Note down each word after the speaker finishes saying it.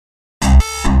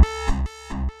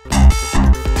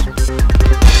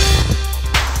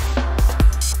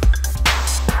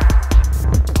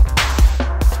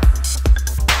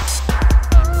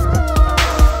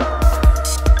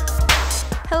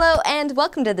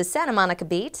welcome to the Santa Monica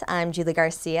Beat. I'm Julie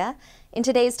Garcia. In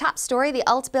today's top story, the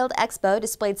AltBuild Expo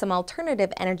displayed some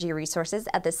alternative energy resources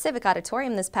at the Civic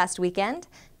Auditorium this past weekend.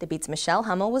 The Beat's Michelle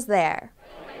Hummel was there.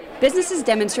 Businesses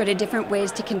demonstrated different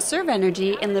ways to conserve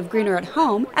energy and live greener at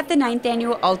home at the 9th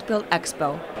Annual AltBuild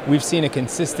Expo. We've seen a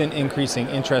consistent increasing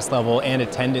interest level and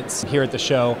attendance here at the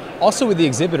show. Also with the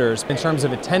exhibitors, in terms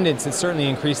of attendance, it's certainly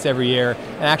increased every year,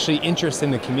 and actually interest in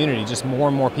the community. Just more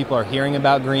and more people are hearing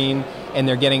about green, and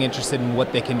they're getting interested in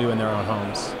what they can do in their own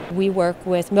homes. We work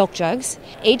with milk jugs.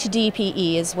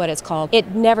 HDPE is what it's called.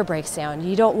 It never breaks down.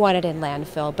 You don't want it in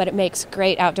landfill, but it makes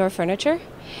great outdoor furniture.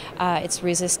 It's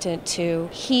resistant to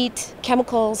heat,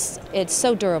 chemicals. It's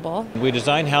so durable. We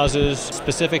design houses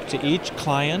specific to each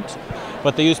client,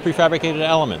 but they use prefabricated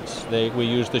elements. We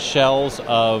use the shells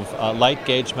of light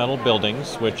gauge metal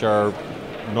buildings, which are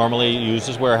normally used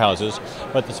as warehouses,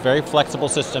 but it's a very flexible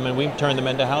system, and we turn them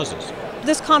into houses.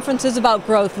 This conference is about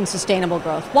growth and sustainable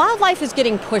growth. Wildlife is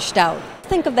getting pushed out.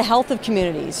 Think of the health of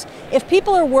communities. If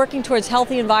people are working towards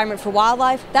healthy environment for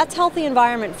wildlife, that's healthy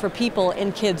environment for people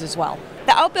and kids as well.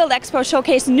 The AltBuild Expo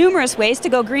showcased numerous ways to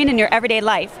go green in your everyday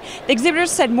life. The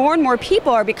exhibitors said more and more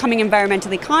people are becoming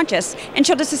environmentally conscious and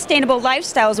showed a sustainable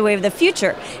lifestyle as a way of the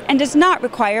future and does not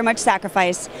require much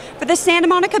sacrifice. For the Santa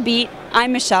Monica Beat,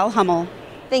 I'm Michelle Hummel.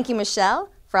 Thank you, Michelle.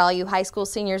 For all you high school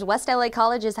seniors, West LA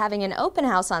College is having an open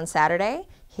house on Saturday.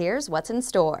 Here's what's in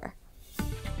store.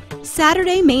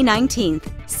 Saturday, May 19th.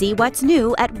 See what's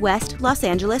new at West Los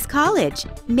Angeles College.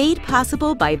 Made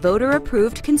possible by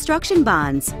voter-approved construction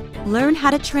bonds. Learn how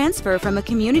to transfer from a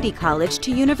community college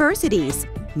to universities.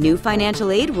 New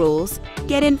financial aid rules.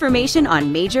 Get information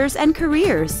on majors and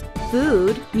careers.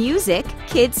 Food, music,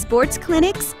 kids' sports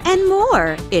clinics, and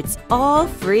more. It's all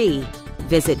free.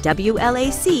 Visit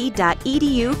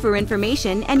WLAC.edu for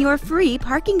information and your free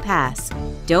parking pass.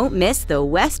 Don't miss the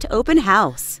West Open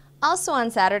House. Also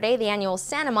on Saturday, the annual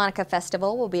Santa Monica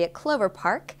Festival will be at Clover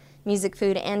Park. Music,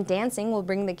 food, and dancing will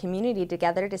bring the community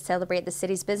together to celebrate the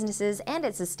city's businesses and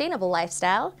its sustainable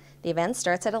lifestyle. The event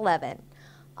starts at 11.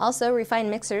 Also, Refined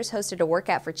Mixers hosted a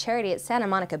workout for charity at Santa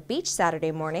Monica Beach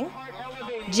Saturday morning.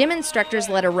 Gym instructors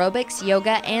led aerobics,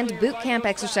 yoga, and boot camp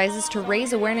exercises to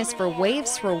raise awareness for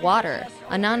Waves for Water,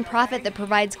 a nonprofit that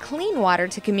provides clean water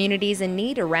to communities in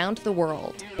need around the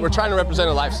world. We're trying to represent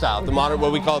a lifestyle,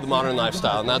 what we call the modern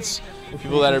lifestyle, and that's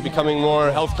people that are becoming more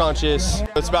health conscious.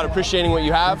 It's about appreciating what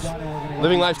you have,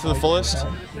 living life to the fullest,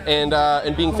 and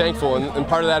being thankful, and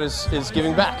part of that is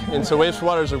giving back. And so Waves for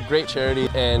Water is a great charity,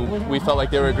 and we felt like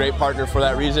they were a great partner for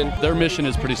that reason. Their mission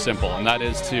is pretty simple, and that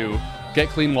is to get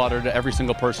clean water to every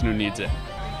single person who needs it.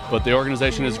 But the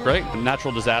organization is great. A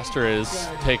natural disaster is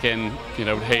taken,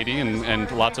 Haiti,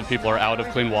 and lots of people are out of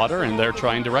clean water, and they're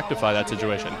trying to rectify that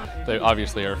situation. They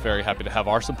obviously are very happy to have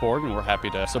our support, and we're happy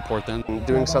to support them.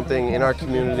 Doing something in our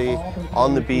community,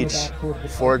 on the beach,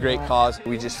 for a great cause.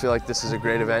 We just feel like this is a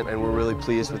great event, and we're really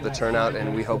pleased with the turnout,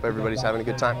 and we hope everybody's having a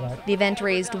good time. The event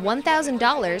raised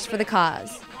 $1,000 for the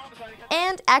cause.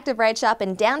 And Active Ride Shop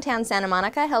in downtown Santa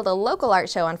Monica held a local art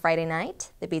show on Friday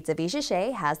night. The Beat's Avisha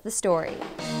Shea has the story.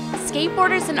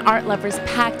 Skateboarders and art lovers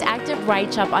packed Active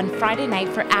Ride Shop on Friday night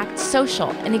for Act Social,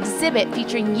 an exhibit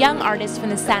featuring young artists from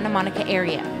the Santa Monica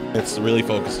area. It's really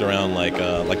focused around like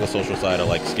the social side of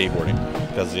skateboarding,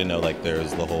 because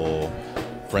there's the whole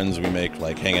friends we make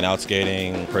hanging out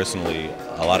skating. Personally,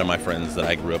 a lot of my friends that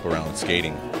I grew up around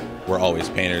skating were always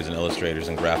painters and illustrators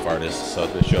and graph artists, so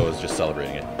the show is just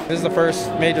celebrating it. This is the first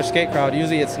major skate crowd.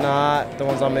 Usually it's not the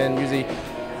ones I'm in. Usually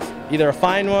either a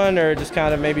fine one or just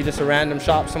maybe just a random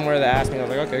shop somewhere that asked me. I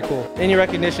was like, okay, cool. Any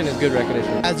recognition is good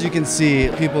recognition. As you can see,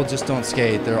 people just don't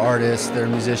skate. They're artists, they're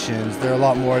musicians, they're a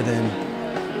lot more than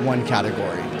one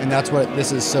category. And that's what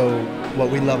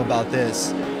what we love about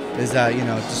this is that,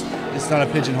 it's not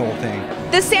a pigeonhole thing.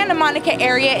 The Santa Monica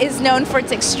area is known for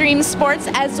its extreme sports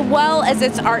as well as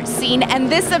its art scene,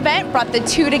 and this event brought the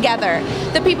two together.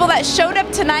 The people that showed up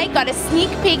tonight got a sneak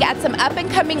peek at some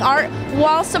up-and-coming art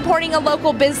while supporting a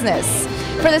local business.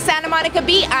 For the Santa Monica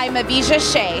Beat, I'm Avisha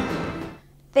Shea.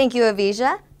 Thank you,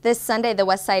 Avisha. This Sunday, the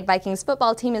Westside Vikings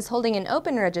football team is holding an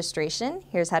open registration.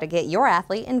 Here's how to get your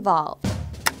athlete involved.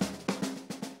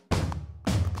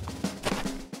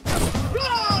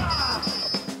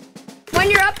 When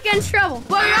you're up against trouble.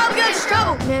 When you're up against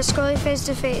trouble. Meet Scully face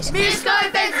to face. Meet Scully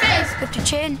face to face. Lift your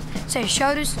chin, set your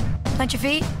shoulders, plant your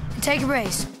feet, and take a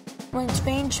race. When it's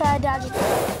being tried out,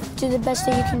 do the best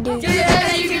that you can do. Do the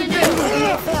best that you can do. You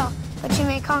may fail, but you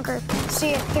may conquer.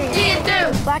 See it through. See it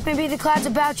through. Black may be the clouds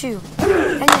about you,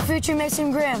 and your future may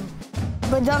seem grim.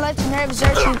 But don't let the nerves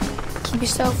hurt you. Keep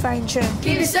yourself fighting trim.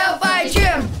 Keep yourself fighting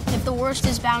trim. If the worst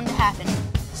is bound to happen,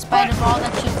 in spite of all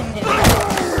that you can do.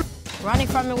 Running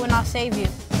from it will not save you.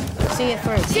 See it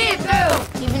through. See it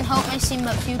through! Even hope may seem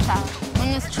but futile.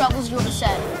 When there's troubles you'll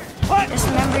beset. Just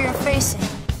remember you're facing.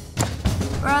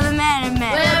 We're the man in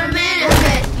men. We're the man in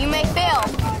men. You may fail,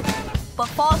 but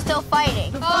fall still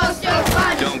fighting. Fall still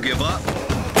fighting. Don't give up,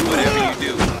 whatever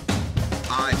you do.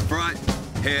 Eyes front,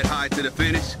 head high to the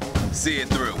finish, see it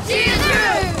through. See it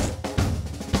through!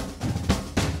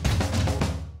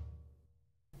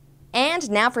 And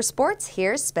now for sports,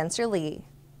 here's Spencer Lee.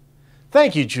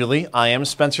 Thank you, Julie. I am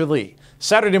Spencer Lee.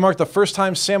 Saturday marked the first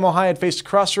time Sam High had faced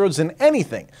Crossroads in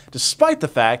anything, despite the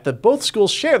fact that both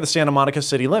schools share the Santa Monica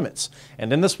city limits.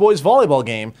 And in this boys volleyball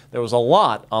game, there was a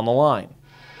lot on the line.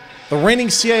 The reigning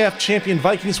CIF champion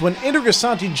Vikings went into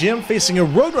Grisanti Gym facing a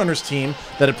Roadrunners team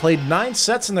that had played 9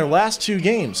 sets in their last 2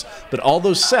 games, but all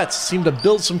those sets seemed to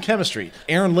build some chemistry.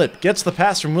 Aaron Lipp gets the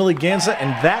pass from Willie Ganza,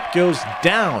 and that goes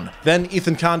down. Then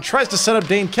Ethan Kahn tries to set up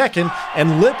Dane Kecken,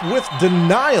 and Lipp with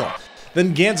denial.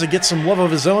 Then Ganza gets some love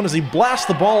of his own as he blasts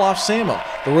the ball off Samo.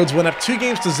 The Roads went up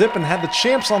 2-0 and had the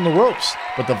champs on the ropes,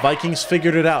 but the Vikings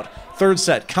figured it out. Third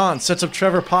set, Kahn sets up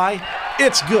Trevor Pye.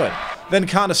 It's good. Then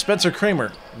Kahn to Spencer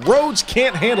Kramer. Rhodes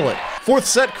can't handle it. Fourth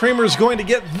set, Kramer is going to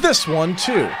get this one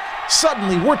too.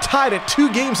 Suddenly, we're tied at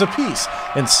 2 games apiece,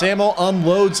 and Samo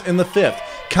unloads in the 5th.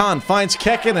 Kahn finds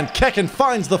Kecken, and Kecken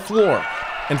finds the floor.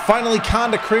 And finally,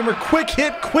 Kahn to Kramer, quick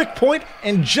hit, quick point,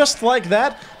 and just like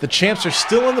that, the champs are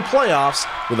still in the playoffs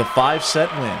with a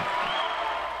 5-set win.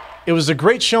 It was a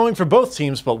great showing for both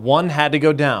teams, but one had to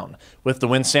go down. With the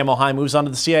win, Sam High moves on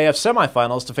to the CIF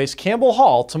semifinals to face Campbell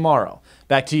Hall tomorrow.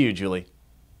 Back to you, Julie.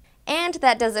 And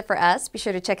that does it for us. Be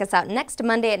sure to check us out next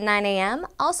Monday at 9 a.m.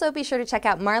 Also, be sure to check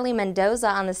out Marley Mendoza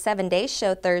on the 7 Days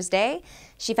Show Thursday.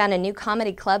 She found a new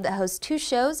comedy club that hosts 2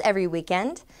 shows every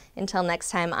weekend. Until next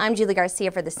time, I'm Julie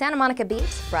Garcia for the Santa Monica Beat,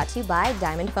 brought to you by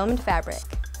Diamond Foam and Fabric.